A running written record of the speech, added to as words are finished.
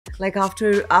Like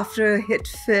after a hit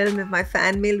film, if my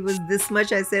fan mail was this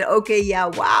much, I said, okay, yeah,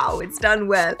 wow, it's done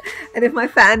well. And if my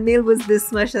fan mail was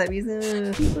this much, that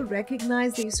means people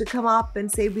recognize. They used to come up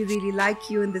and say, we really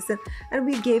like you and this, and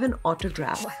we gave an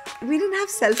autograph. We didn't have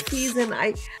selfies, and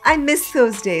I miss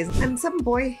those days. And some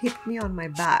boy hit me on my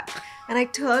back, and I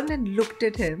turned and looked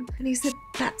at him, and he said,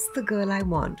 that's the girl I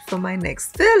want for my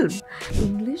next film.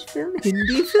 English film?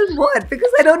 Hindi film? What?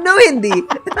 Because I don't know Hindi.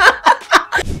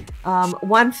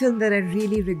 One film that I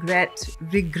really regret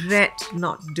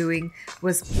not doing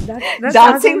was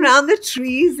dancing around the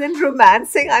trees and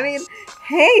romancing. I mean,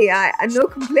 hey, no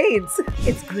complaints.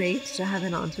 It's great to have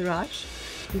an entourage.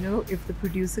 You know, if the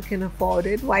producer can afford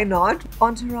it, why not?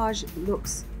 Entourage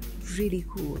looks really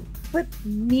cool. But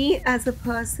me as a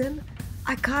person,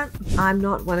 I'm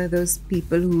not one of those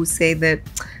people who say that,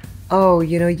 oh,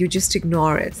 you know, you just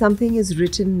ignore it. Something is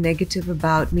written negative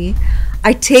about me,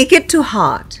 I take it to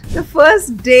heart. The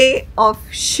first day of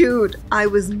shoot, I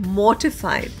was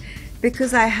mortified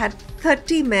because I had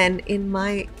 30 men in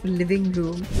my living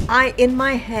room. In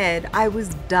my head, I was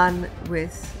done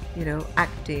with, you know,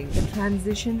 acting. The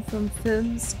transition from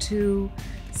films to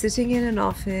sitting in an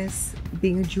office,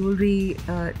 being a jewelry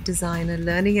designer,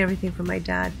 learning everything from my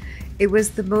dad, it was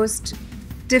the most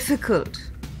difficult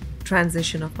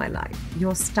transition of my life.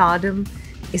 Your stardom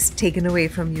is taken away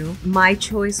from you. My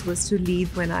choice was to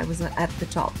leave when I was at the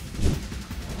top.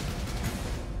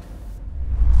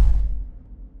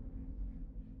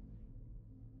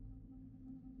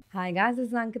 Hi guys, this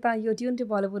is Ankita. You're tuned to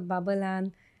Bollywood Bubble,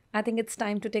 and I think it's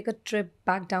time to take a trip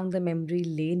back down the memory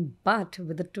lane, but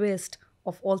with a twist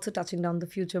of also touching down the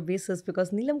future basis,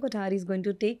 because Neelam Kothari is going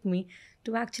to take me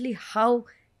to actually how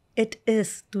it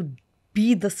is to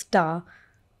be the star.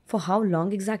 For how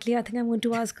long exactly? I think I'm going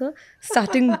to ask her.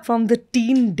 Starting from the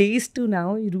teen days to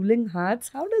now, ruling hearts.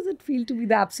 How does it feel to be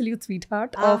the absolute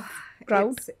sweetheart of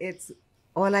crowd? It's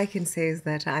all I can say is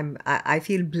that I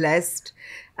feel blessed,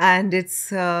 and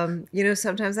it's you know,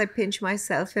 sometimes I pinch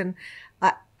myself and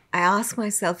I ask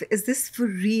myself, is this for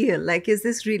real? Like, is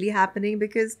this really happening?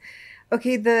 Because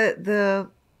okay, the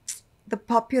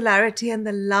popularity and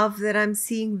the love that I'm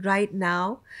seeing right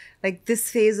now, like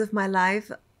this phase of my life,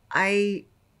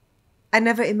 I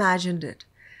never imagined it.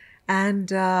 And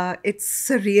it's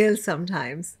surreal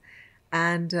sometimes.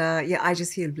 And yeah, I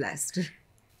just feel blessed.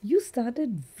 You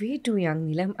started way too young,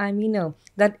 Neelam. I mean,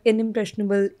 that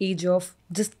inimpressionable age of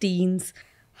just teens.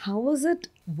 How was it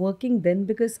working then?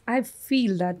 Because I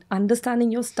feel that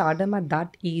understanding your stardom at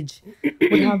that age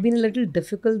would have been a little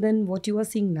difficult than what you are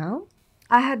seeing now.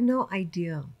 I had no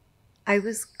idea. I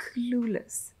was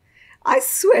clueless. I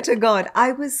swear to God,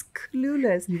 I was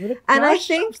clueless. You were a And I crush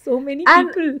think of so many and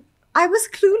people. I was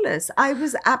clueless. I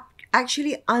was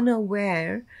actually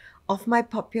unaware of my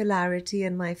popularity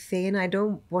and my fame. I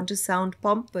don't want to sound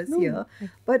pompous here,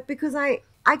 but because I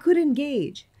could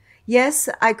engage. Yes,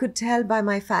 I could tell by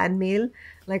my fan mail.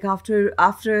 Like after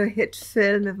a hit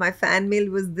film, if my fan mail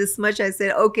was this much, I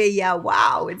said, okay, yeah,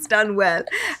 wow, it's done well.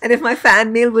 And if my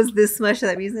fan mail was this much,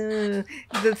 that means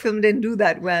the film didn't do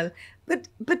that well. But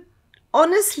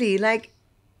honestly, like,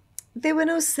 there were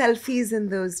no selfies in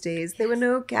those days. There were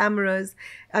no cameras.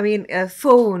 I mean,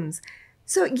 phones.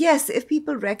 So yes, if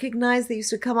people recognize, they used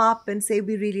to come up and say,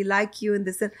 we really like you and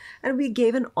this, and we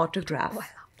gave an autograph.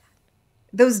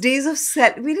 Those days of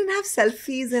we didn't have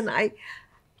selfies, and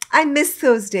I miss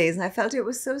those days. I felt it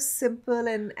was so simple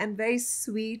and very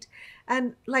sweet.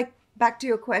 And like, back to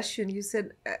your question, you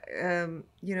said,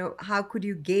 you know, how could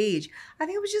you gauge? I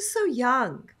think I was just so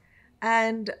young.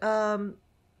 And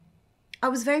I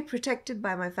was very protected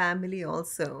by my family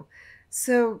also.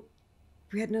 So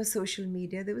we had no social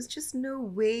media. There was just no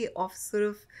way of sort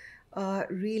of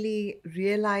really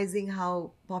realizing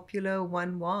how popular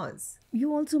one was.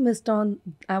 You also missed on,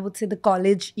 I would say, the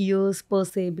college years per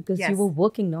se, because you Yes. were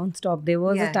working non-stop. There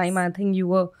was a time, Yes. I think you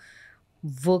were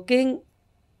working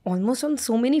almost on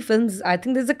so many films. I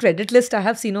think there's a credit list I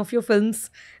have seen of your films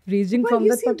ranging Well, from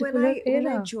you that see, particular when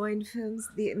I era. joined films,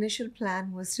 the initial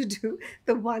plan was to do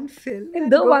the one film And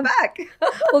and the go one, back.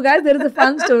 oh guys, there is a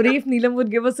fun story. If Neelam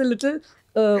would give us a little,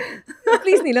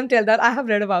 please Neelam, tell that. I have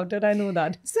read about it. I know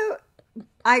that. So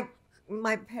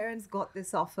my parents got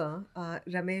this offer.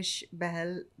 Ramesh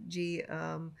Behel ji,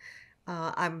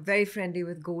 I'm very friendly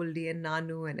with Goldie and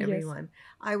Nanu and Yes. everyone.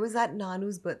 I was at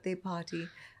Nanu's birthday party,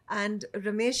 and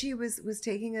Ramesh ji was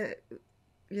taking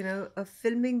a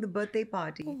filming the birthday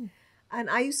party. Oh. And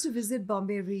I used to visit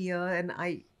Bombay every year, and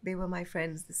they were my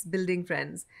friends, this building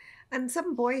friends. And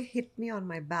some boy hit me on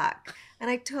my back, and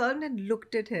I turned and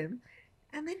looked at him,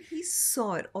 and then he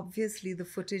saw it, obviously the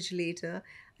footage later,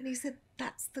 And he said,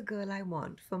 that's the girl I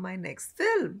want for my next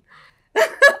film.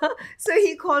 So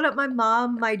he called up my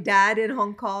mom, my dad in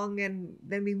Hong Kong, and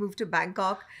then we moved to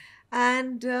Bangkok.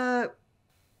 And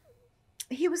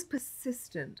he was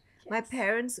persistent. My Yes.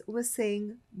 parents were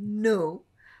saying no,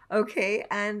 okay,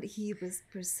 and he was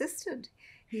persistent.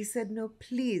 He said, no,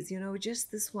 please,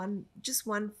 just one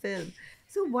film.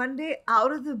 So one day,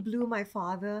 out of the blue, my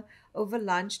father over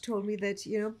lunch told me that,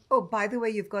 oh, by the way,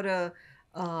 you've got a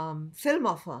film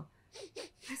offer.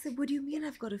 I said, what do you mean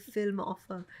I've got a film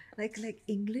offer? Like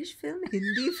English film,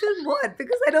 Hindi film, what?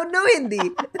 Because I don't know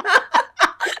Hindi.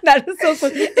 That is so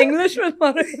funny. English film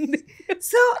or Hindi?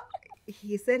 So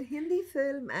he said Hindi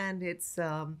film, and it's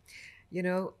Nanu,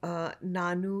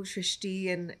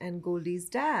 Shrishti, and Goldie's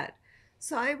dad.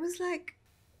 So I was like,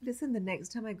 listen, the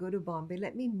next time I go to Bombay,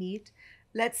 let me meet.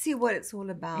 Let's see what it's all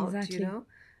about, Exactly.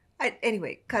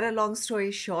 Anyway, cut a long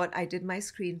story short, I did my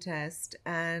screen test,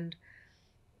 and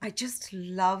I just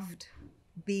loved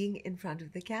being in front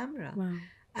of the camera. Wow.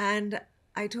 And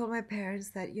I told my parents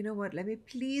that, you know what, let me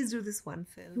please do this one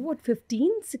You film. what,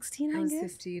 15, 16, I I was guess?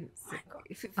 15, My God.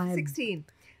 16.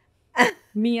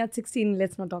 Me at 16,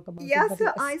 let's not talk about Yeah, it. But so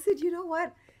yes. I said, you know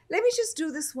what, let me just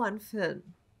do this one film.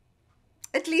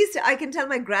 At least I can tell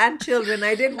my grandchildren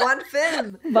I did one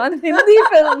film. One Hindi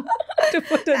film to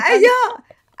put it on. Yeah.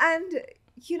 And,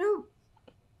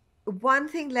 one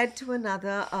thing led to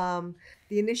another.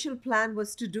 The initial plan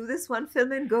was to do this one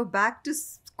film and go back to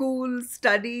school,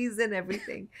 studies, and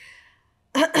everything.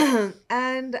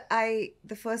 And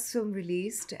the first film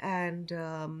released, and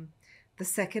the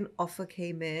second offer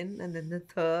came in, and then the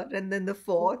third, and then the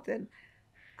fourth, and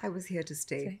I was here to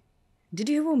stay. Did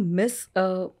you ever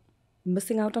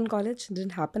missing out on college?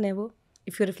 Didn't happen ever?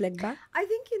 If you reflect back? I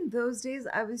think in those days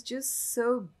I was just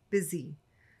so busy.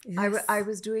 Yes. I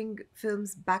was doing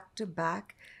films back to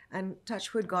back, and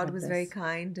Touchwood God Got was very this.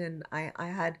 kind, and I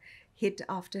had hit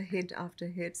after hit after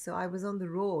hit, so I was on the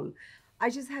roll. I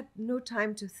just had no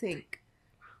time to think,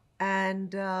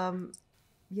 and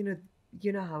you know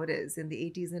you know how it is in the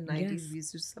 80s and 90s. Yes. We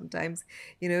used to sometimes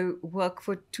work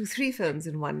for 2 3 films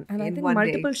in one And I in think one day,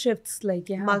 multiple shifts, like,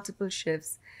 yeah. multiple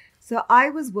shifts. So I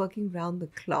was working round the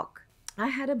clock. I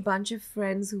had a bunch of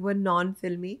friends who were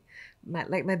non-filmy,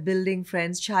 like my building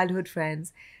friends, childhood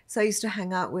friends. So I used to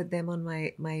hang out with them on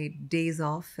my days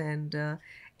off. And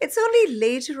it's only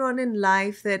later on in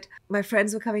life that my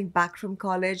friends were coming back from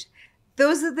college.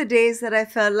 Those are the days that I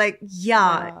felt like,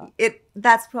 Yeah.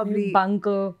 that's Maybe probably,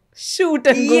 bunker, shoot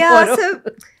and go yeah. for So,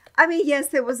 I mean, yes,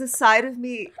 there was a side of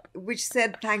me which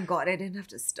said, thank God I didn't have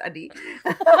to study.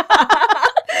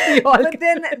 We all But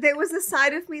then there was a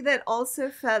side of me that also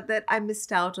felt that I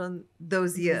missed out on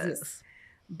those years. Yes.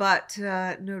 But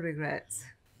no regrets.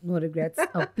 No regrets.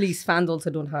 Oh, please, fans also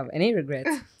don't have any regrets.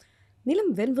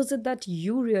 Neelam, when was it that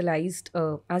you realized,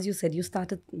 as you said,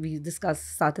 we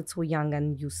discussed, started so young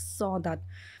and you saw that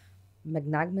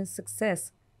magnanimous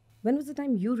success. When was the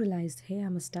time you realized, hey,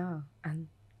 I'm a star? And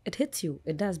it hits you.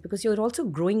 It does, because you're also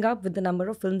growing up with the number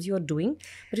of films you're doing,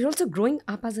 but you're also growing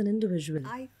up as an individual.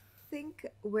 I think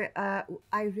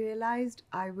I realized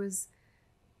I was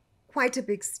quite a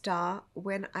big star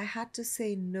when I had to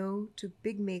say no to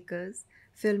big makers,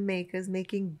 filmmakers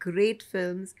making great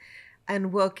films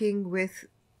and working with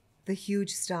the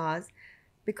huge stars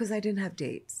because I didn't have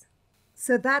dates.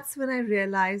 So that's when I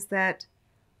realized that,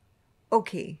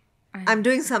 okay, I'm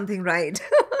doing something right.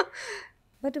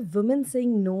 But a woman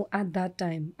saying no at that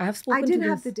time, I have I spoken didn't to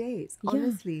have this. the dates, Yeah.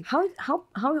 honestly.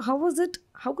 How was it?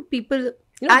 How could people,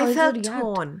 how I did felt they react?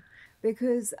 torn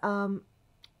because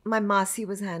my Masi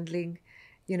was handling,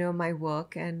 my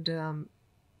work, and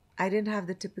I didn't have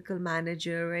the typical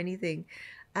manager or anything.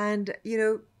 And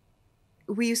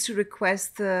we used to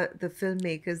request the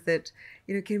filmmakers that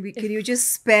can you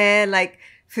just spare like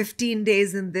 15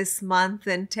 days in this month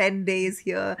and 10 days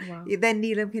here. Wow. Then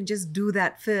Neelam can just do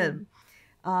that film.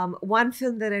 One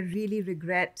film that I really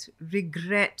regret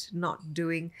not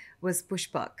doing was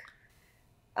Pushpak,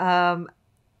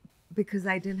 because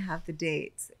I didn't have the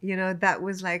dates. That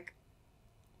was like,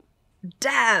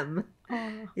 damn.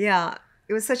 Oh, Yeah,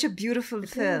 it was such a beautiful It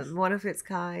film, is. one of its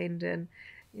kind, and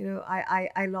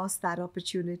I lost that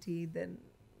opportunity. Then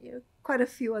quite a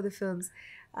few other films,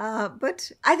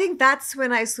 but I think that's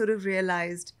when I sort of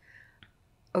realized,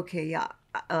 okay, yeah,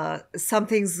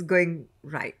 something's going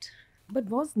right. but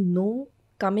was no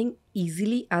coming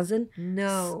easily, as in,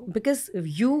 No, because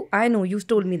I know you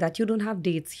told me that you don't have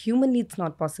dates. Humanly, it's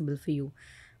not possible for you.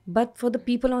 But for the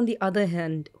people on the other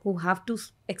hand who have to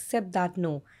accept that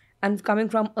no, and coming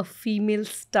from a female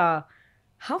star,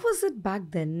 how was it back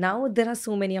then? Now there are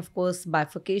so many, of course,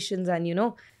 bifurcations, and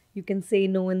you can say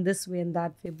no in this way and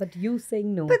that way, but you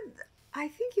saying no. But I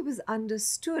think it was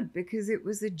understood because it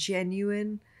was a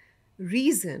genuine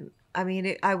reason. I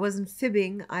mean, I wasn't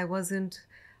fibbing. I wasn't.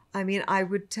 I mean, I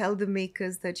would tell the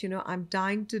makers that, I'm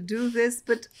dying to do this,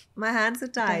 but my hands are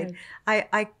tied.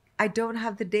 Tired. I don't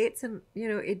have the dates, and,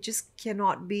 it just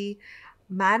cannot be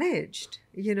managed,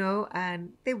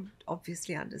 and they would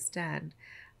obviously understand.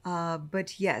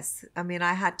 But yes, I mean,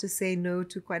 I had to say no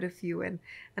to quite a few, and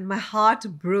my heart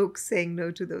broke saying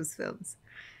no to those films.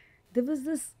 There was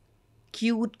this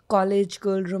cute college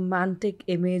girl romantic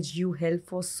image you held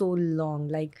for so long.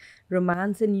 Like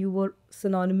romance and you were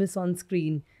synonymous on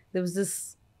screen. There was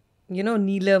this,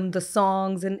 Neelam, the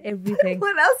songs and everything.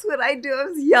 What else would I do? I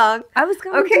was young. I was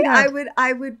coming to Okay, I that. would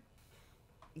I would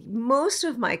most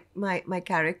of my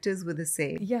characters were the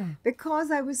same Yeah.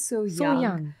 because I was so So young.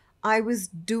 young. I was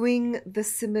doing the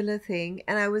similar thing,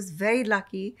 and I was very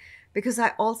lucky because I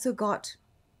also got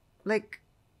like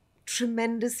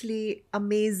tremendously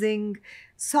amazing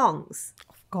songs,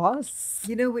 Of course.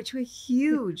 which were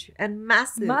huge and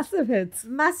massive, Massive hits.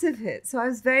 massive hits. So I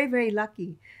was very, very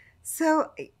lucky.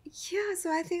 So yeah,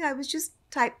 so I think I was just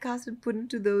typecast and put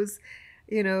into those,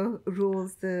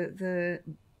 roles. The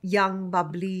young,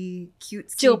 bubbly,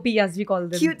 cutesy, Chirpy as we call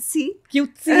them. cutesy,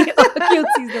 Cutesy.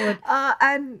 Cutesy is the word.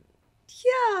 and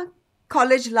yeah,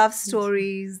 college love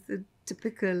stories, the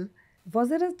typical. Was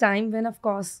there a time when, of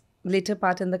course, later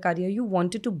part in the career, you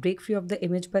wanted to break free of the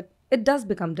image, but it does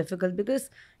become difficult because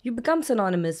you become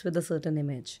synonymous with a certain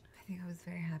image? I think I was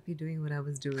very happy doing what I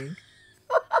was doing.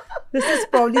 This is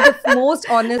probably the most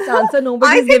honest answer. I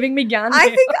Nobody's think giving me gyan I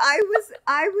here. think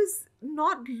I was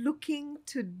not looking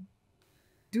to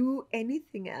do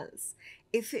anything else.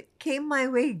 If it came my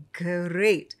way,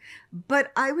 great.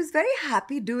 But I was very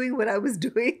happy doing what I was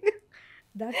doing.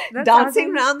 That's Dancing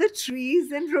as around the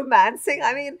trees and romancing.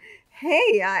 I mean,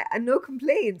 hey, no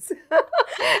complaints.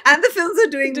 And the films are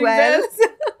doing Doing well. well.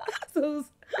 So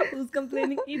who's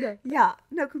complaining either? Yeah,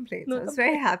 no complaints. No I was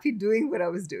very happy doing what I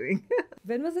was doing.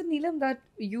 When was it, Neelam, that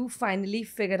you finally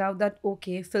figured out that,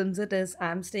 okay, films it is,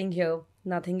 I'm staying here,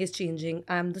 nothing is changing,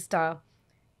 I'm the star.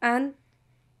 And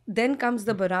then comes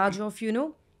the barrage of,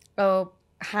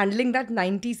 handling that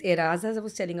 90s era. As I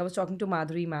was telling, I was talking to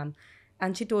Madhuri ma'am,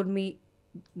 and she told me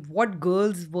what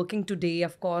girls working today,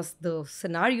 of course, the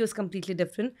scenario is completely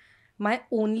different. My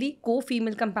only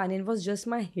co-female companion was just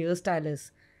my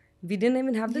hairstylist. We didn't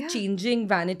even have the Yeah. changing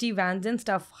vanity vans and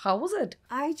stuff. How was it?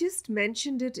 I just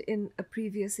mentioned it in a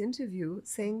previous interview,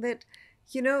 saying that,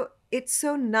 it's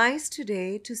so nice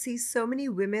today to see so many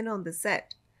women on the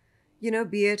set,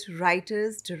 be it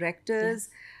writers, directors,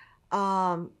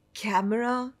 Yes.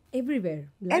 camera, Everywhere.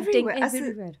 Lighting everywhere.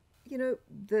 everywhere.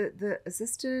 The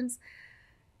assistants.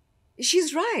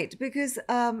 She's right, because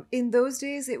in those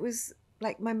days it was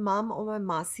like my mom or my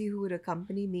masi who would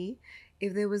accompany me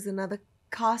if there was another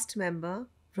cast member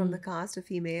from the cast, a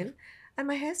female, and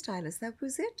my hairstylist. That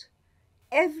was it.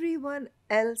 Everyone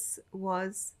else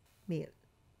was male.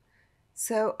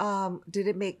 So did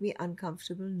it make me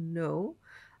uncomfortable? No.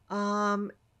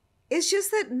 Um, it's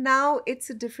just that now it's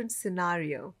a different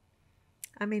scenario.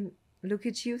 I mean, look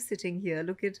at you sitting here.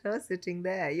 Look at her sitting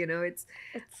there. It's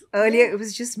It's earlier yeah, it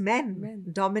was just men, men.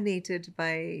 dominated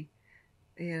by,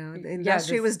 the Yeah,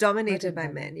 industry this was dominated voted by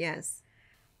by men. men. Yes.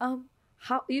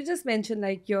 How you just mentioned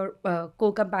like your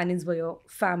co-companions were your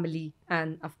family,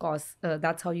 and of course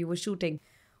that's how you were shooting.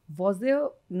 Was there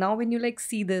now when you like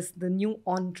see this the new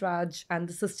entourage and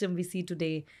the system we see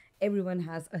today, everyone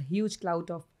has a huge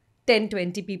clout of 10,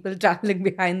 20 people traveling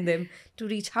behind them to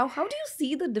reach. How do you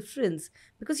see the difference?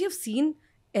 Because you've seen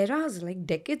eras like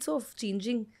decades of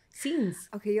changing scenes.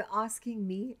 Okay, you're asking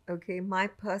me. Okay, my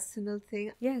personal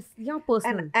thing, Yes, yeah, and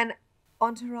personal. and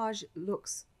Entourage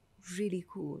looks really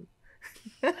cool.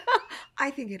 I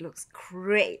think it looks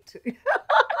great.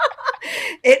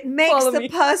 It makes Follow the me.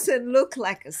 person look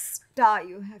like a star.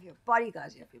 You have your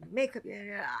bodyguards, you have your makeup.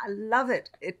 Yeah, I love it.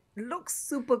 It looks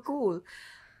super cool.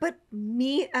 But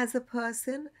me as a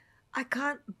person, I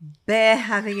can't bear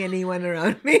having anyone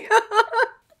around me.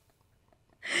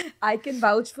 I can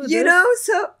vouch for this.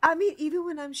 So I mean, even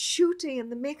when I'm shooting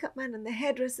and the makeup man and the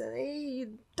hairdresser, hey,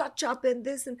 you touch up and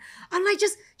this, and I'm like,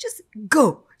 just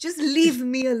go, just leave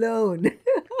me alone.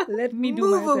 Let me do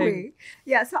Move my thing. away.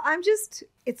 Yeah, so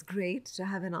it's great to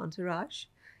have an entourage.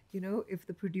 If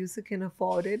the producer can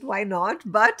afford it, why not?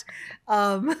 But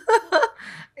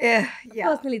yeah,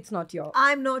 Personally, it's not your.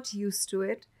 I'm not used to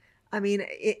it. I mean,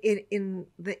 in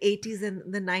the 80s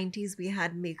and the 90s, we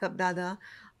had Makeup Dada,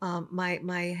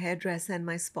 my hairdresser, and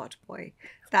my spot boy.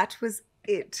 That was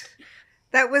it.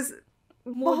 That was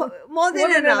more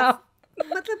than enough.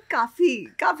 मतलब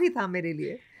काफी था मेरे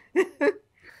लिए.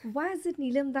 Why is it,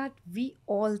 Neelam, that we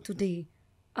all today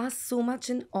are so much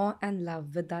in awe and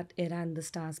love with that era and the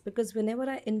stars? Because whenever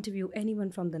I interview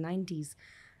anyone from the 90s,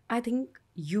 I think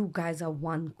you guys are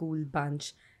one cool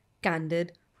bunch.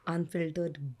 Candid,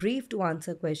 unfiltered, brave to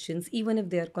answer questions, even if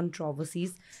they are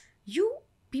controversies. You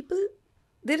people,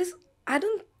 there is, I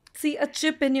don't see a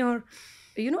chip in your,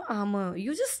 armor.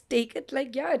 You just take it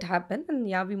like, yeah, it happened and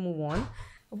yeah, we move on.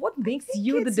 What I makes think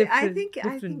you the it's I think I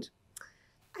think different?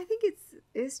 I think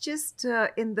it's just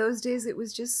in those days it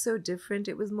was just so different.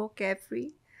 It was more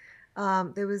carefree.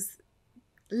 There was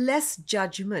less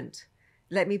judgment.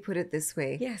 Let me put it this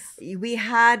way: Yes. we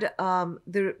had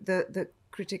the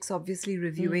critics obviously Mm.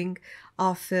 reviewing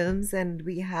our films, and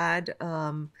we had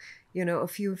a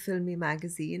few filmy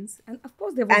magazines, And of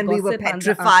course, there was and we were gossip and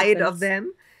the petrified of articles.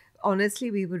 them. Honestly,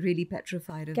 we were really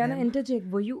petrified of Can I them interject?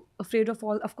 Were you afraid of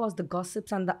all, of course, the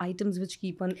gossips and the items which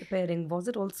keep on appearing? Was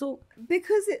it also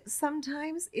because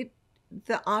sometimes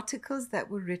the articles that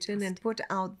were written and nasty? put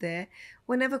out there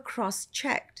were never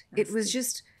cross-checked. It was Nasty.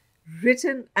 just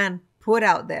written and put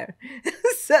out there.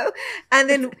 So, and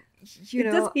It's then, you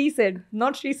it's just know, he said,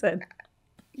 not she said.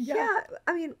 Yeah. yeah,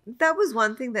 I mean, that was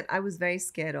one thing that I was very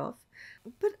scared of.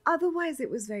 But otherwise, it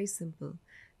was very simple.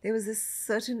 There was a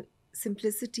certain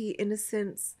simplicity,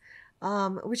 innocence,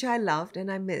 which I loved and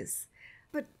I miss.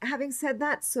 But having said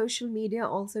that, social media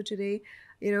also today,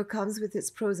 comes with its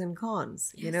pros and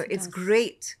cons. Yes, it It's does.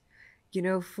 great,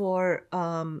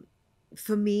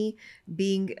 for me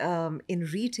being in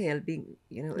retail, being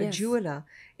a Yes. jeweler.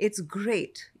 It's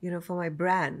great, for my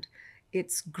brand.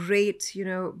 It's great,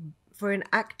 for an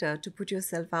actor to put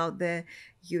yourself out there.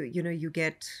 You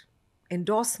get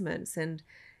endorsements, and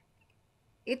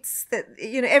it's that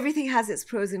everything has its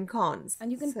pros and cons.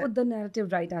 And you can So put the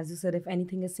narrative right, as you said, if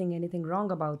anything is saying anything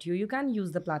wrong about you, you can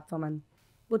use the platform and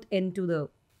put into the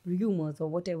rumors or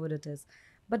whatever it is.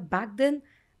 But back then,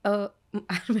 I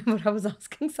remember I was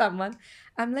asking someone,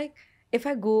 I'm like, if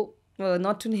I go,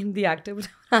 not to name the actor, but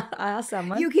I asked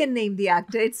someone, you can name the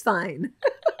actor, it's fine.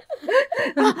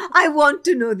 I want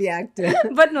to know the actor.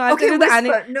 but no, I'll tell Okay, you the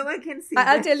whisper. No one can see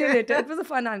I'll tell you later. that. It was a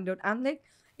fun anecdote. I'm like,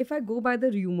 if I go by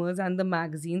the rumors and the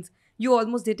magazines, you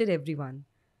almost dated everyone.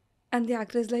 And the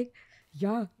actor is like,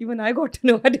 yeah, even I got to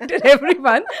know I dated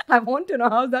everyone. I want to know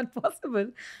how is that possible.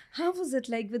 How was it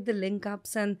like with the link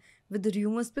ups and with the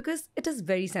rumors? Because it is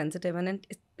very sensitive, and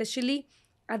especially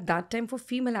at that time for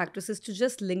female actresses to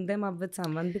just link them up with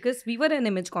someone, because we were an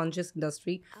image conscious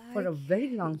industry for I, a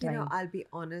very long time. I'll be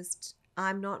honest.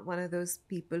 I'm not one of those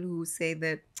people who say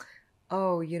that,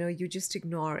 oh, you just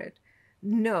ignore it.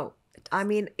 No, It I is.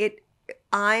 mean,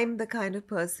 I'm the kind of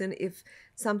person, if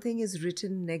something is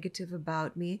written negative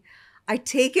about me, I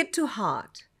take it to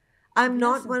heart. I'm In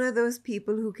not one essence, of those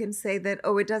people who can say that,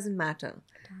 oh, it doesn't matter.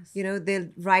 it does. They'll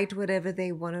write whatever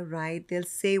they want to write. They'll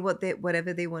say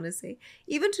whatever they want to say.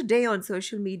 Even today on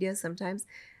social media, sometimes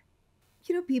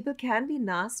people can be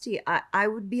nasty. I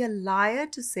would be a liar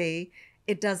to say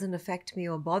it doesn't affect me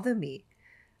or bother me.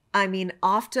 I mean,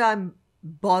 after I'm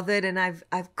bothered and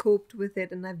I've coped with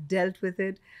it and I've dealt with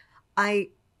it, I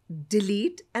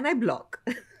delete and I block.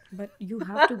 But you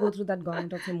have to go through that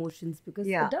gauntlet of emotions because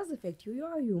it Yeah, does affect you. You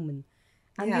are human.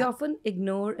 And we yeah. often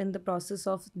ignore in the process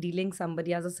of dealing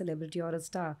somebody as a celebrity or a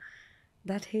star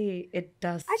that, hey, it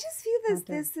does I just feel matter.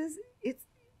 this is it's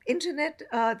internet.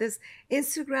 This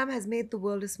Instagram has made the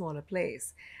world a smaller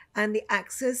place, and the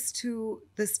access to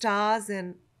the stars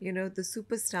and the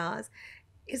superstars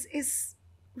is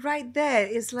right there.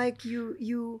 It's like you.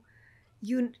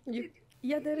 You,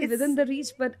 yeah, they're within It's the reach,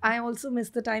 but I also miss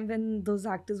the time when those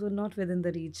actors were not within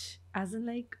the reach. As in,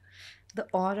 like, the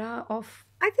aura of,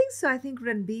 I think so. I think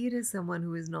Ranbir is someone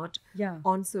who is not yeah,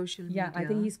 on social yeah, I think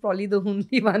media. he's probably the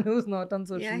only one who's not on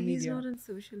social Yeah, he's media. not on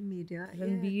social media. Yeah.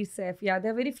 Ranveer, Saif, yeah,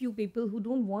 there are very few people who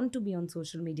don't want to be on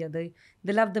social media. They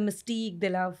love the mystique. They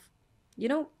love, you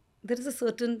know, there is a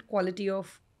certain quality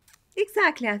of,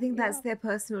 Exactly. I think that's yeah, their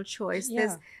personal choice.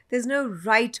 yeah, There's no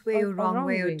right way or or wrong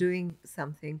way wrong of way. doing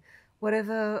something.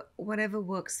 Whatever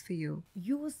works for you.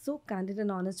 You were so candid and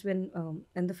honest when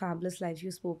in the Fabulous Life you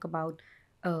spoke about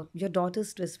your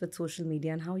daughter's twist with social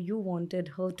media and how you wanted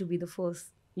her to be the first.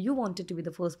 You wanted to be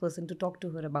the first person to talk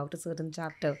to her about a certain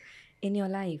chapter in your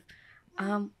life.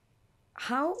 Um,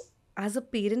 how, as a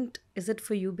parent, is it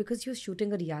for you because you're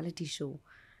shooting a reality show?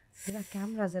 There are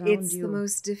cameras around It's the you.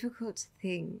 most difficult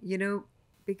thing,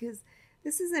 because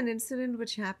this is an incident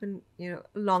which happened, a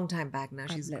long time back now.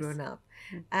 God She's bless. grown up,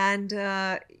 and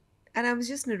I was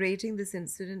just narrating this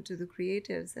incident to the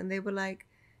creatives, and they were like,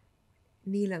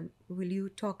 Neelam, will you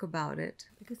talk about it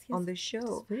Because on yes, the it's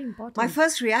show? very My important.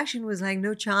 first reaction was like,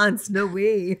 no chance, no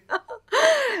way.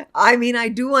 I mean, I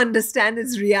do understand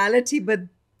it's reality, but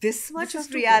this much This is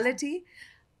of too personal. reality.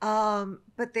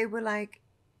 But they were like,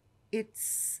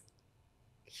 it's,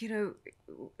 you know,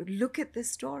 look at this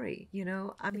story, I It's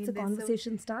a mean, there's so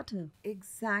conversation starter.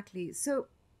 exactly. So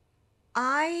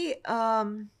I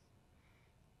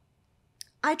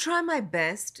I try my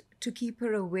best to keep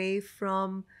her away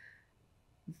from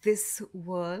this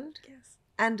world. Yes.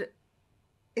 And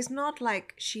it's not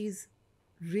like she's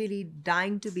really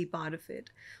dying to be part of it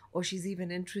or she's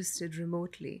even interested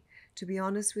remotely. To be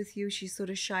honest with you, she sort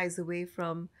of shies away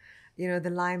from, the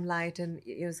limelight. And,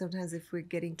 sometimes if we're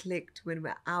getting clicked when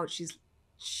we're out, she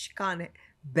can't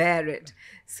bear it.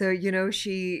 So,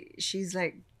 she's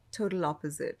like total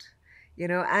opposite,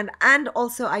 and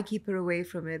also I keep her away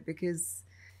from it because,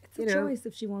 It's a you know, choice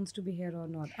if she wants to be here or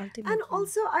not, and ultimately.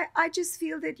 also I just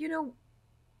feel that,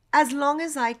 as long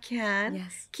as I can,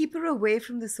 Yes. keep her away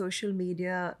from the social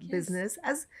media Yes. business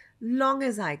as long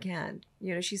as I can.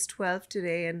 She's 12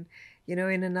 today, and,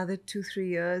 in another 2, 3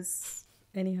 years.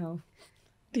 Anyhow,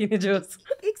 teenagers.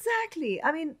 Exactly.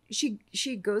 I mean,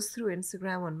 she goes through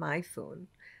Instagram on my phone.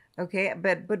 Okay,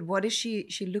 but what is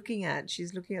she looking at?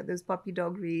 She's looking at those puppy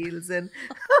dog reels and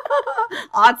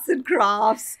arts and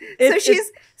crafts. So It's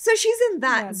she's in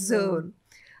that that zone. zone.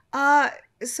 Uh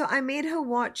so I made her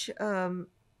watch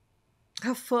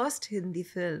her first Hindi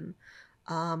film.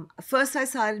 First, I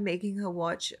started making her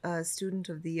watch Student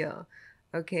of the Year.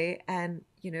 Okay. And,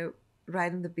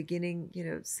 right in the beginning,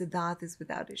 Siddharth is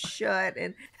without his shirt.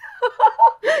 And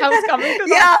I was coming to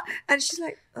that. yeah. And she's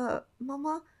like,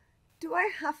 Mama, do I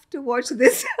have to watch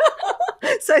this?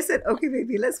 So I said, okay,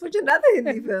 baby, let's watch another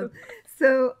Hindi film.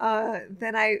 So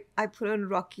then I put on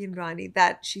Rocky and Rani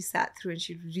that she sat through and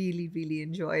she really, really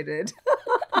enjoyed it.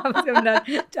 I'm done.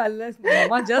 Challas,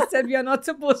 Mama just said we are not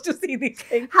supposed to see these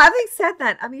things. Having said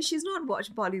that, I mean, she's not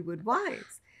watched Bollywood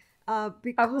Wives, I was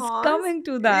because coming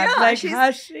to that. yeah, Like,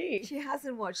 has she? she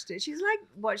hasn't watched it. She's like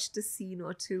watched a scene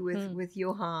or two Hmm. with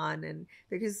Johan, and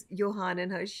because Johan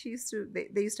and her,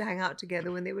 they used to hang out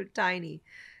together when they were tiny,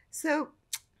 so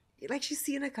like she's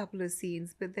seen a couple of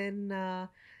scenes, but then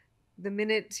the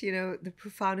minute the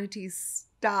profanities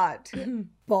start,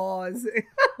 pause.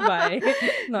 Why?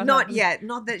 Not Not happening. yet.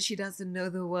 Not that she doesn't know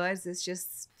the words. It's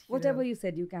just Whatever you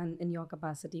said, you can, in your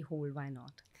capacity, hold. Why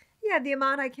not? yeah, the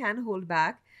amount I can hold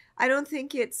back. I don't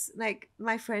think it's like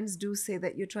my friends do say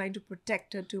that you're trying to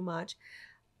protect her too much.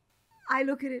 I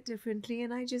look at it differently,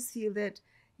 and I just feel that,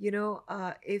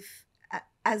 if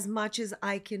as much as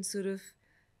I can sort of,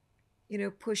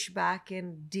 push back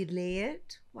and delay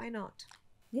it, why not?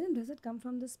 Neelam, does it come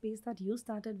from the space that you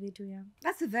started way too young?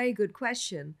 That's a very good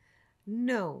question.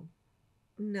 No,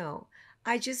 no.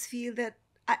 I just feel that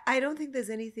I don't think there's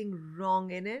anything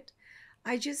wrong in it.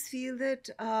 I just feel that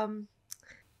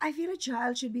I feel a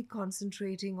child should be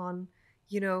concentrating on,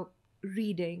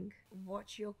 reading,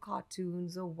 watch your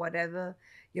cartoons or whatever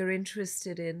you're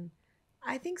interested in.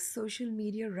 I think social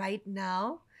media right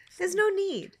now, there's Same. no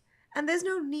need. And there's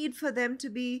no need for them to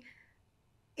be,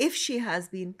 if she has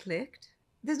been clicked,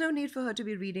 there's no need for her to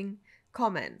be reading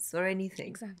comments or anything.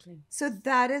 Exactly. So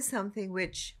that is something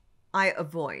which I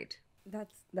avoid.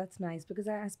 That's nice because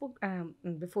I spoke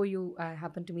before you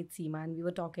happened to meet Seema and we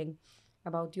were talking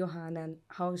about Johan and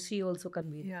how she also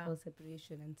conveyed Yeah. her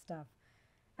separation and stuff.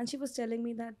 And she was telling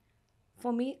me that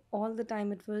for me all the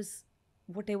time it was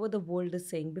whatever the world is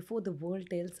saying before the world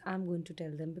tells, I'm going to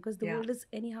tell them because the Yeah. world is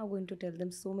anyhow going to tell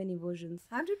them so many versions.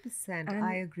 100%.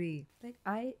 I And agree. like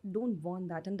I don't want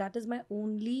that, and that is my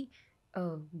only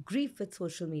grief with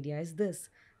social media is this,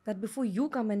 that before you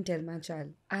come and tell my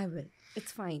child, I will,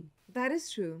 it's fine. That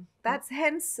is true. And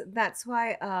That's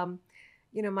why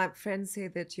my friends say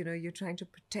that, you're trying to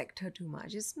protect her too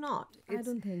much. It's not. I It's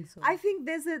don't think so. I think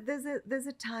there's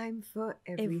a time for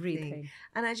everything. Everything.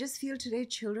 And I just feel today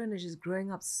children are just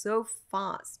growing up so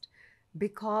fast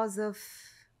because of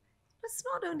it's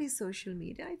not only social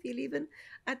media. I feel even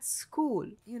at school,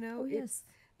 Oh it's yes.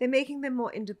 they're making them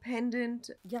more independent.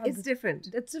 Yeah, It's different.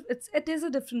 it is a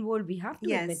different world. We have to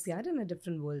admit Yes, we are in a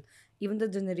different world. Even the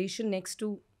generation next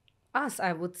to us,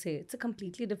 I would say, it's a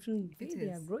completely different way it they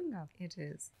are is. growing up. It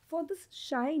is. For this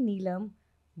shy Neelam,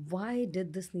 why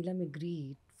did this Neelam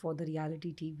agree for the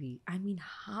reality TV? I mean,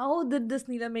 how did this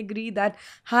Neelam agree that,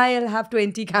 hi, I'll have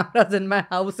 20 cameras in my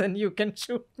house and you can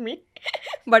shoot me,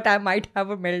 but I might have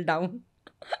a meltdown?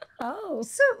 How?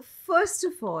 So first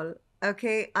of all,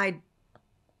 okay, I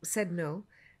said no.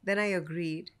 Then I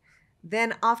agreed.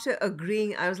 Then after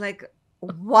agreeing, I was like,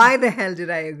 why the hell did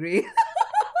I agree?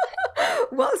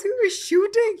 whilst we were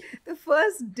shooting, the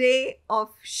first day of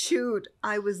shoot,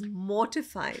 I was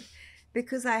mortified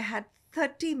because I had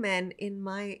 30 men in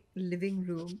my living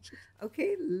room.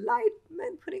 Okay, light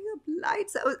men putting up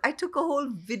lights. I took a whole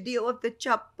video of the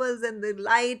choppers and the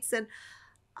lights, and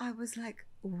I was like,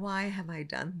 why have I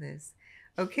done this?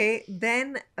 Okay,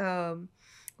 then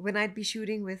when I'd be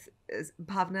shooting with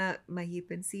Bhavna,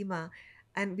 Mahip, and Seema,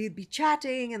 and we'd be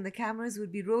chatting, and the cameras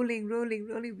would be rolling, rolling,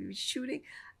 rolling. We'd be shooting.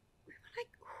 We were like,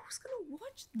 who's gonna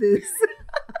watch this?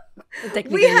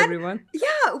 Technically, we had, everyone.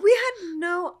 yeah, we had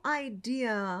no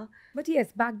idea. But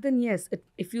yes, back then, yes.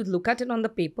 If you look at it on the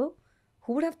paper,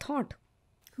 who would have thought?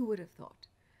 Who would have thought?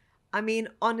 I mean,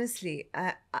 honestly,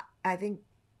 I think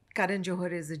Karan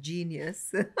Johar is a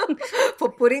genius for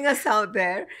putting us out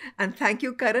there. And thank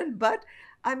you, Karan. But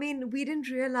I mean, we didn't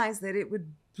realize that it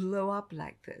would blow up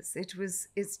like this.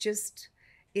 It's just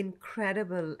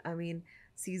incredible. I mean,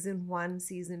 season 1,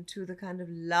 season 2, the kind of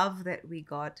love that we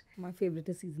got. My favorite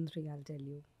is season 3, I'll tell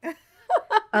you.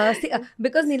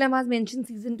 Because Neelam has mentioned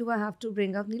season 2, I have to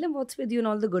bring up Neelam, what's with you and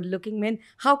all the good looking men?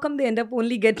 How come they end up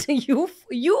only getting you?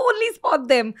 You only spot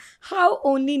them. How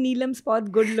only Neelam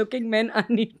spot good looking men? I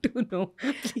need to know.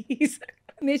 Please.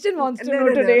 Nation wants to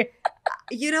know today.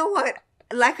 You know what?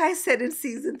 Like I said in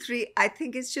season 3, I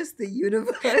think it's just the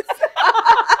universe.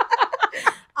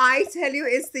 I tell you,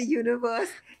 it's the universe.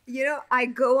 You know, I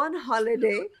go on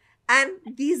holiday and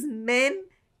these men,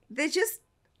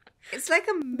 it's like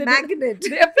a magnet.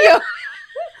 They appear.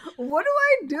 What do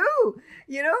I do?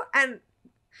 You know, and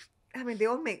I mean, they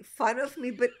all make fun of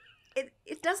me, but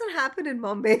it doesn't happen in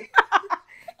Bombay.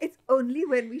 It's only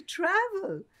when we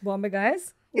travel. Bombay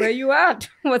guys, where you at?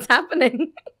 What's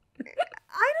happening?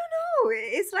 I don't know.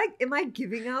 It's like, am I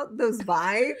giving out those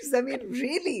vibes? I mean,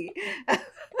 really?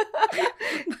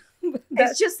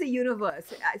 It's just the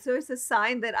universe. So it's a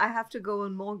sign that I have to go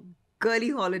on more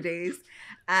girly holidays.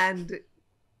 And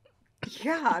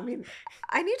yeah, I mean,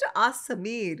 I need to ask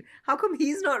Sameer, how come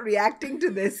he's not reacting to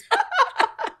this?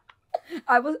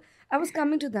 I was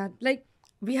coming to that. Like,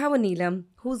 we have a Neelam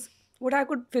who's, what I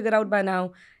could figure out by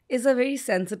now, is a very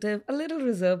sensitive, a little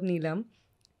reserved Neelam.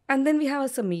 And then we have a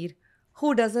Sameer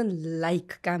who doesn't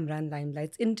like camera and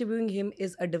limelights. Interviewing him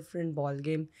is a different ball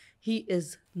game. He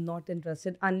is not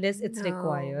interested unless it's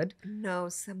required. No,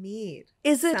 Sameer.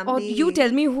 Is it? Or you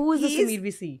tell me, who is the Sameer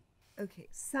we see? Okay,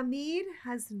 Sameer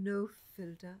has no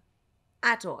filter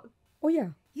at all. Oh yeah.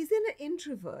 He's an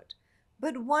introvert.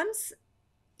 But once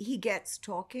he gets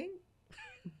talking,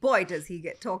 boy does he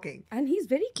get talking. And he's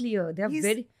very clear.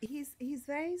 He's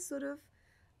very sort of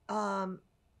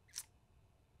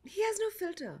he has no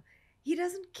filter. He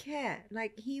doesn't care.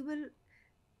 Like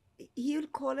he'll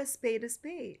call a spade a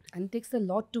spade. And it takes a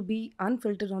lot to be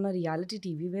unfiltered on a reality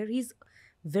TV where he's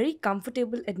very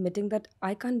comfortable admitting that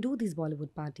I can't do these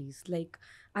Bollywood parties. Like,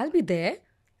 I'll be there,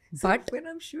 but when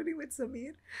I'm shooting with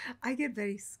Sameer, I get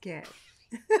very scared.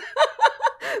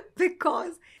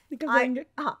 because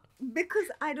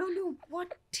I don't know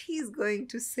what he's going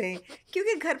to say. Because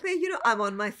ghar pe, you know, I'm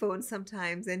on my phone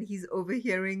sometimes and he's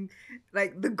overhearing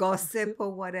like the gossip or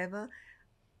whatever.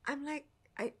 I'm like,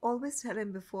 I always tell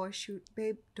him before shoot,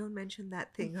 babe, don't mention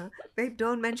that thing, huh? Babe,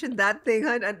 don't mention that thing,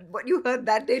 huh? And what you heard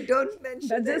that day, don't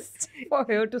mention that's just for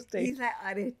her to stay. He's like,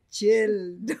 Are,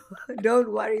 chill,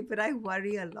 don't worry. But I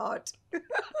worry a lot.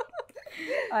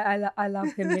 I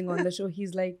love him being on the show.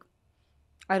 He's like,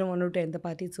 I don't want to attend the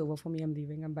party. It's over for me. I'm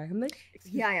leaving. I'm back. I'm like,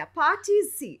 yeah.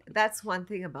 Parties, see, that's one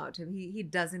thing about him. He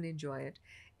doesn't enjoy it.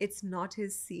 It's not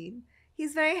his scene.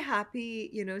 He's very happy,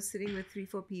 you know, sitting with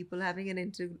 3-4 people, having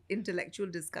an intellectual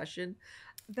discussion.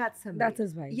 That's him. That's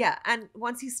his vibe. Yeah. And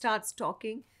once he starts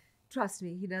talking, trust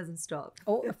me, he doesn't stop.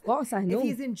 Oh, of course, I know. If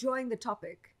he's enjoying the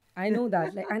topic. I know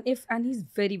that. Like, and he's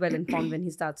very well informed when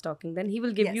he starts talking. Then he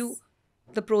will give you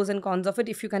the pros and cons of it.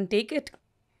 If you can take it,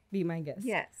 be my guest.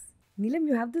 Yes. Neelam,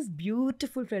 you have this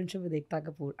beautiful friendship with Ekta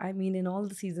Kapoor. I mean, in all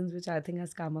the seasons which I think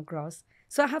has come across.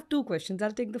 So I have 2 questions.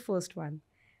 I'll take the first one.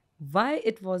 Why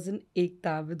it wasn't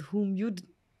Ekta with whom you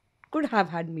could have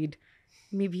had made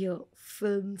maybe a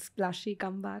film splashy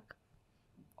comeback?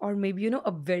 Or maybe, you know, a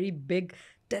very big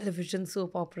television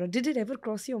soap opera. Did it ever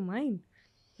cross your mind?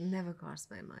 Never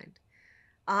crossed my mind.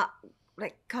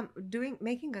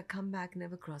 Making a comeback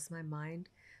never crossed my mind.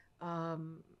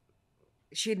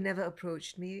 She'd never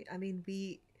approached me. I mean,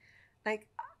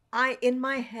 in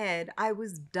my head, I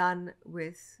was done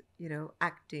with, you know,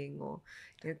 acting or,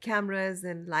 you know, cameras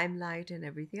and limelight and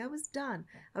everything. I was done.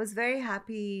 I was very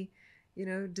happy, you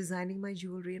know, designing my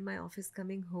jewelry in my office,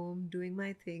 coming home, doing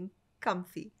my thing,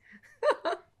 comfy.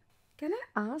 Can I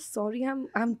ask? Sorry,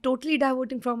 I'm totally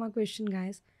diverting from our question,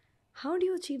 guys. How do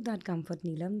you achieve that comfort,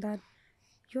 Neelam? That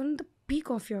you're in the peak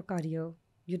of your career.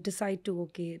 You decide to,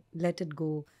 okay, let it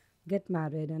go, get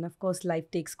married, and of course, life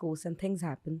takes course and things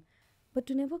happen. But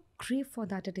to never crave for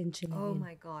that attention Oh again.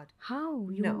 my God. How?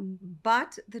 No.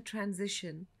 But the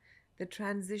transition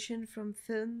from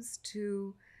films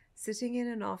to sitting in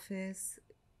an office,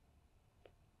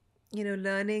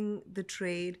 learning the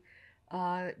trade,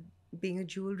 uh, being a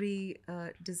jewelry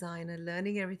designer,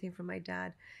 learning everything from my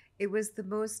dad, it was the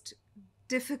most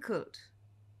difficult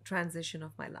transition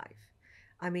of my life.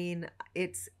 I mean,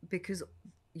 it's because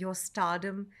your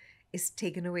stardom is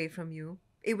taken away from you.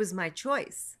 It was my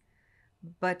choice,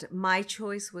 but my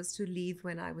choice was to leave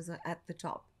when I was at the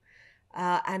top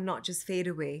and not just fade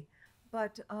away.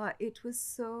 But it was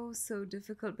so, so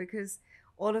difficult because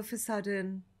all of a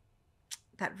sudden,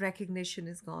 that recognition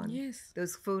is gone. Yes.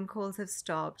 Those phone calls have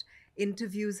stopped.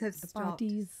 Interviews have The stopped.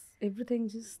 parties, everything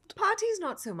just. Parties,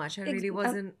 not so much. I really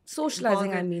wasn't Socializing,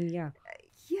 involved I in. mean, yeah.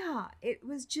 Yeah, it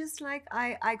was just like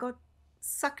I got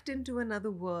sucked into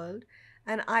another world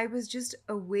and I was just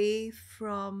away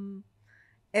from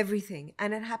everything,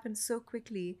 and it happened so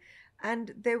quickly.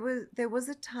 And there was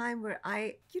a time where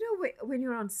when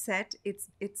you're on set,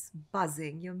 it's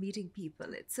buzzing, you're meeting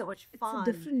people, it's so much It's a fun.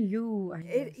 different you, I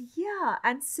It, guess. yeah,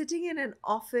 and sitting in an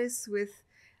office with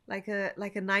like a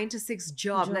 9 to 6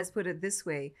 job, Job. let's put it this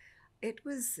way, it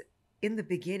was in the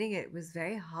beginning it was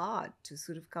very hard to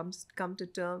sort of come to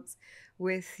terms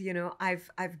with,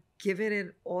 I've given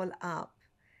it all up.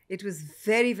 It was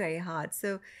very, very hard.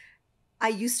 So I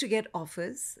used to get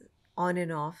offers on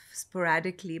and off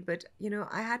sporadically, but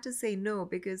I had to say no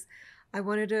because I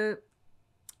wanted a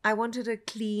I wanted a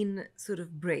clean sort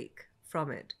of break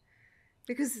from it.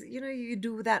 Because you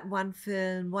do that one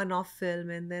off film,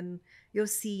 and then you're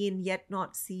seen yet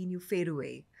not seen, you fade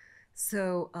away.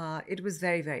 So it was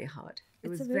very, very hard. It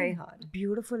It's a was very very hard.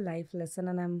 beautiful life lesson,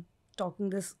 and I'm talking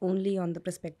this only on the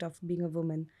perspective of being a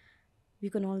woman. We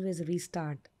can always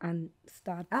restart and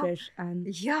start Oh, fresh. And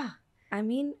yeah. I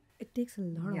mean, it takes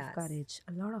Yes.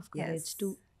 a lot of courage Yes.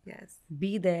 to Yes.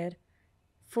 be there,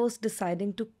 first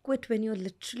deciding to quit when you're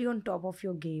literally on top of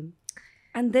your game,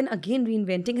 and then again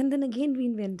reinventing, and then again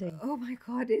reinventing. Oh my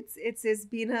God, it's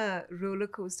been a roller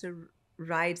coaster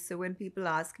ride. So when people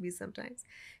ask me sometimes,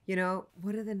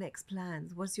 what are the next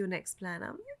plans? What's your next plan? I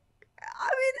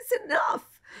mean, it's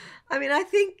enough. I mean, I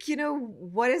think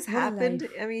what has What a happened.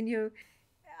 life. I mean,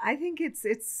 I think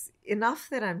it's enough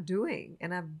that I'm doing,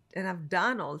 and I've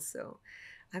done also.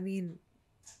 I mean,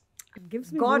 It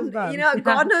gives me God, goosebumps.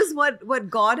 God knows what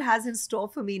God has in store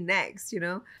for me next.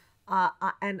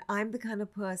 And I'm the kind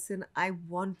of person, I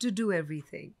want to do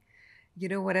everything.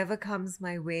 Whatever comes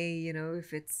my way.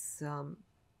 If it's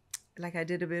like I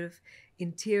did a bit of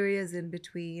interiors in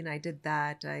between. I did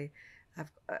that.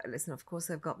 I've listen. Of course,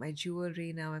 I've got my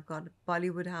jewelry now. I've got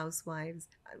Bollywood housewives.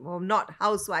 Well, not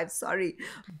housewives. Sorry,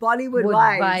 Bollywood Wood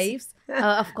wives. wives.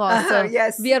 Of course.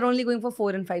 Yes. We are only going for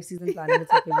 4 and 5 season planning.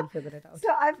 It's okay. We'll figure it out. So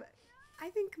I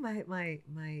think my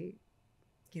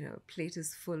plate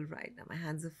is full right now. My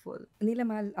hands are full.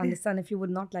 Neelam, I'll understand if you would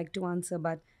not like to answer,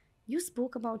 but you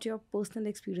spoke about your personal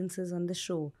experiences on the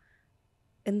show.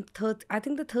 In third, I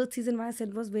think the third season, why I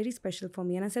said was very special for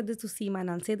me, and I said this to Seema,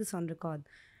 and I'll say this on record.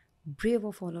 Brave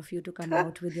of all of you to come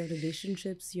out with your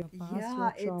relationships, your past,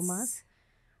 Yeah, your traumas.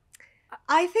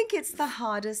 I think it's the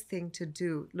hardest thing to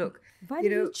do. Look, Why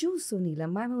did you choose so,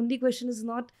 Neelam? My only question is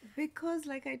not. because,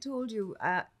 like I told you,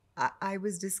 I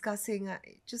was discussing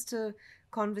just a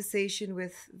conversation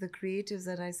with the creatives,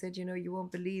 and I said, you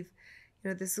won't believe,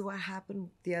 this is what happened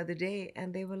the other day.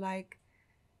 And they were like,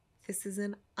 this is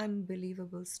an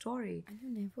unbelievable story. And you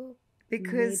never made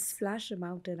Because, splash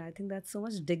about it. I think that's so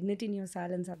much dignity in your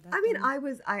silence at that I mean,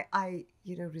 time.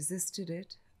 I resisted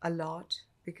it a lot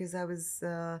because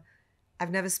I've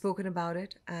never spoken about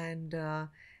it. And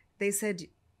they said,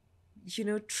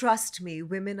 trust me,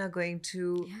 women are going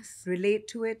to Yes. relate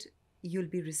to it. You'll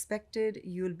be respected.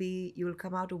 You'll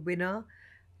come out a winner.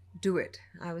 Do it.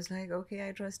 I was like, okay,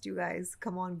 I trust you guys.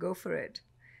 Come on, go for it.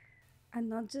 And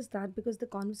not just that, because the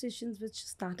conversations which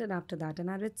started after that,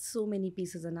 and I read so many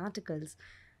pieces and articles,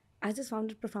 I just found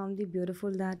it profoundly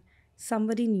beautiful that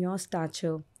somebody in your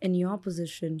stature, in your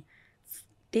position,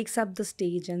 takes up the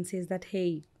stage and says that,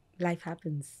 hey, life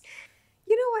happens.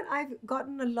 You know what? I've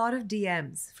gotten a lot of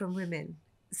DMs from women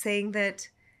saying that,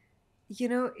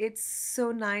 it's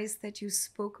so nice that you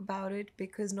spoke about it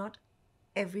because not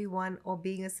everyone, or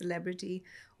being a celebrity,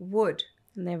 would.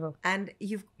 Never. And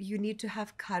you need to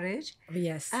have courage.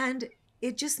 Yes. And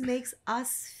it just makes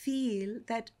us feel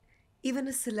that even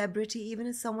a celebrity, even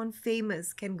if someone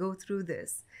famous, can go through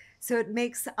this. So it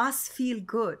makes us feel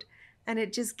good, and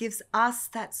it just gives us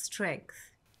that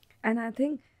strength. And I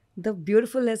think the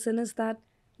beautiful lesson is that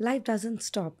life doesn't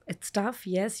stop. It's tough,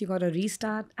 yes, you got to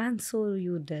restart, and so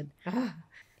you did.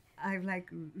 I've like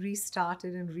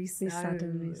restarted and Restart restarted.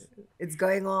 and And restart. it's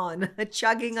going on,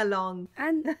 chugging along.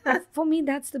 And for me,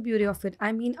 that's the beauty of it.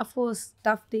 I mean, of course,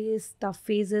 tough days, tough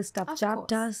phases, tough Of course.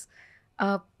 chapters.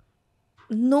 Uh,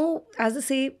 no, as I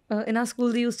say, in our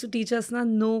school, they used to teach us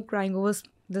no crying over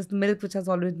this milk which has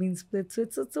already been split. So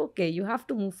it's okay. You have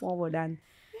to move forward. Yeah, and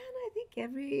I think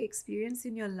every experience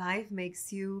in your life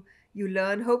makes you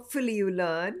learn. Hopefully, you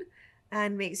learn,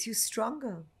 and makes you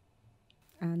stronger.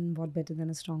 And what better than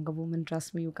a stronger woman?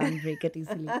 Trust me, you can't break it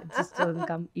easily. It just doesn't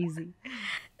come easy.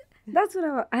 That's what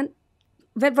I. And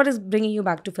what is bringing you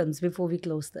back to films before we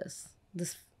close this?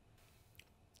 This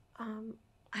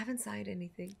I haven't signed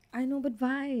anything. I know, but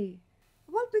why?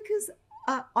 Well, because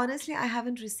honestly, I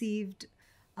haven't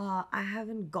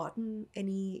gotten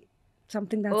any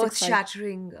Something that's exciting.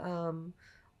 earth-shattering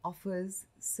offers.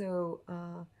 So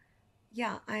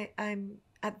yeah, I'm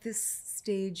at this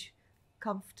stage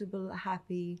comfortable,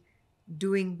 happy,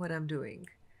 doing what I'm doing.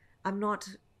 I'm not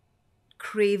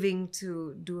craving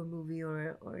to do a movie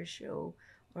or a show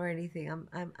or anything.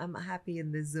 I'm happy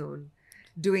in this zone,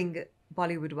 doing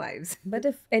Bollywood Wives. But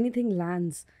if anything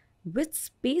lands, which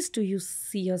space do you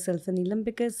see yourself in, Neelam?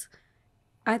 Because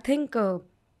I think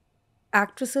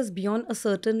actresses beyond a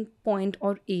certain point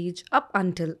or age, up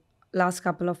until last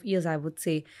couple of years, I would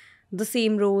say, the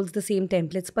same roles, the same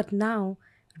templates, but now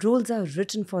roles are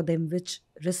written for them, which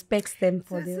respects them So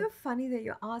for it's their. so funny that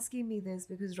you're asking me this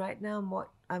because right now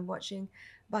I'm watching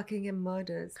Buckingham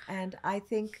Murders, and I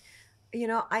think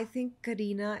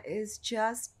Karina is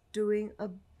just doing a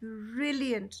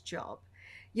brilliant job.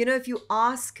 If you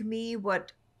ask me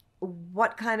what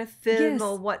kind of film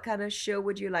or Yes, what kind of show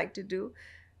would you like to do,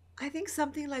 I think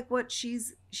something like what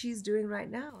she's doing right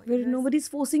now. where nobody's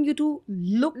forcing you to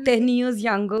look 10 years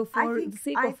younger I for the think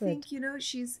sake I of it. think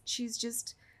she's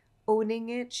just owning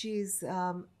it. She's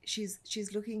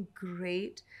looking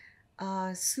great,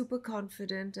 super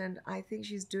confident, and I think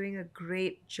she's doing a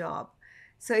great job.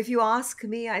 So if you ask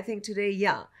me, I think today,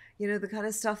 yeah, the kind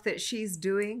of stuff that she's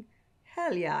doing,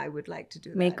 hell yeah, I would like to do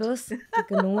that. Makers,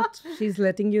 take a note. She's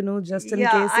letting you know just in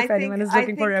Yeah, case if anyone is I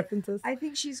looking for think references. I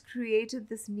think she's created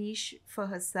this niche for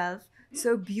herself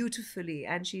so beautifully,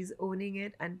 and she's owning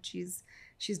it, and she's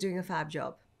doing a fab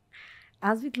job.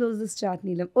 As we close this chat,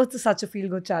 Neelam, oh, it's such a feel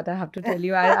good chat, I have to tell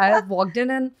you. I have walked in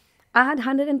and I had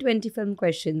 120 film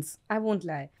questions. I won't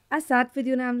lie. I sat with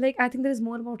you and I'm like, I think there is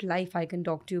more about life I can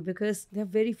talk to you because there are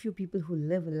very few people who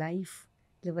live a life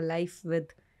with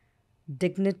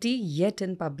dignity, yet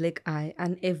in public eye,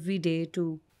 and every day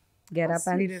to get How up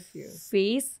and sweet of you.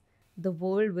 face the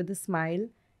world with a smile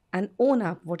and own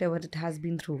up whatever it has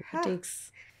been through. It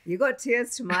takes. You got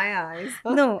tears to my eyes.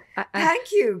 No,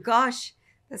 Thank you. Gosh,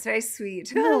 that's very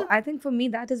sweet. no, I think for me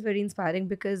that is very inspiring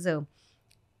because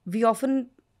we often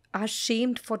are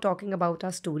shamed for talking about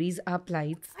our stories, our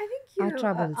plights, I think, our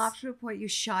troubles. after a point, you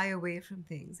shy away from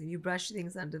things and you brush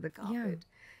things under the Yeah. carpet.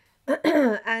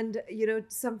 And,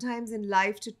 sometimes in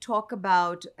life to talk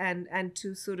about and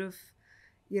to sort of,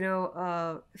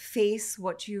 face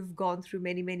what you've gone through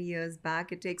many, many years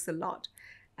back, it takes a lot.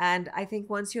 And I think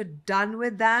once you're done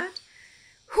with that,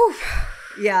 whew,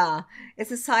 yeah,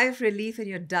 it's a sigh of relief and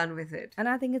you're done with it. And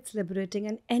I think it's liberating.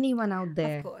 And anyone out Of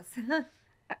there, course.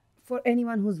 for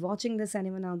anyone who's watching this,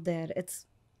 anyone out there, it's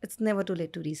never too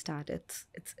late to restart. It's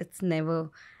never.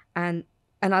 And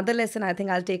another lesson I think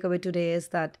I'll take away today is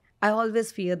that I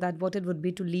always fear that what it would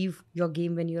be to leave your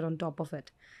game when you're on top of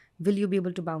it. Will you be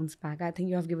able to bounce back? I think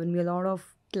you have given me a lot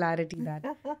of clarity that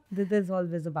there's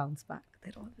always a bounce back.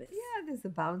 There always. Yeah, there's a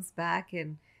bounce back,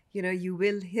 and you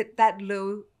will hit that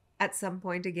low at some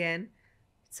point again.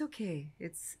 It's okay.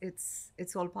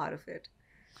 It's all part of it.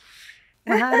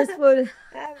 My heart is full.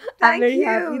 I'm Thank very you.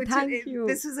 happy. Thank you.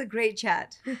 This was a great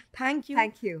chat. Thank you.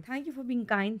 Thank you. Thank you for being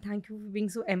kind. Thank you for being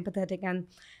so empathetic. And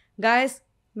guys,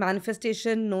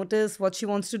 manifestation, notice what she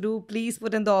wants to do. Please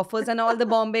put in the offers and all the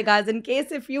Bombay guys. In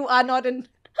case if you are not in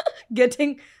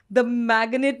getting the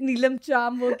magnet Neelam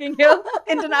charm working here,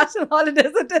 international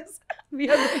holidays it is. We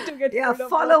are going to get Yeah, full of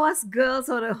follow us girls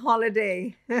on a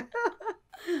holiday. her.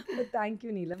 But thank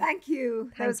you, Neelam. Thank you.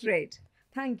 That Thank was you. great.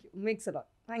 Thank you. Makes a lot.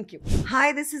 Thank you.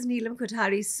 Hi, this is Neelam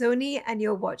Kothari Soni, and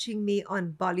you're watching me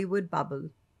on Bollywood Bubble.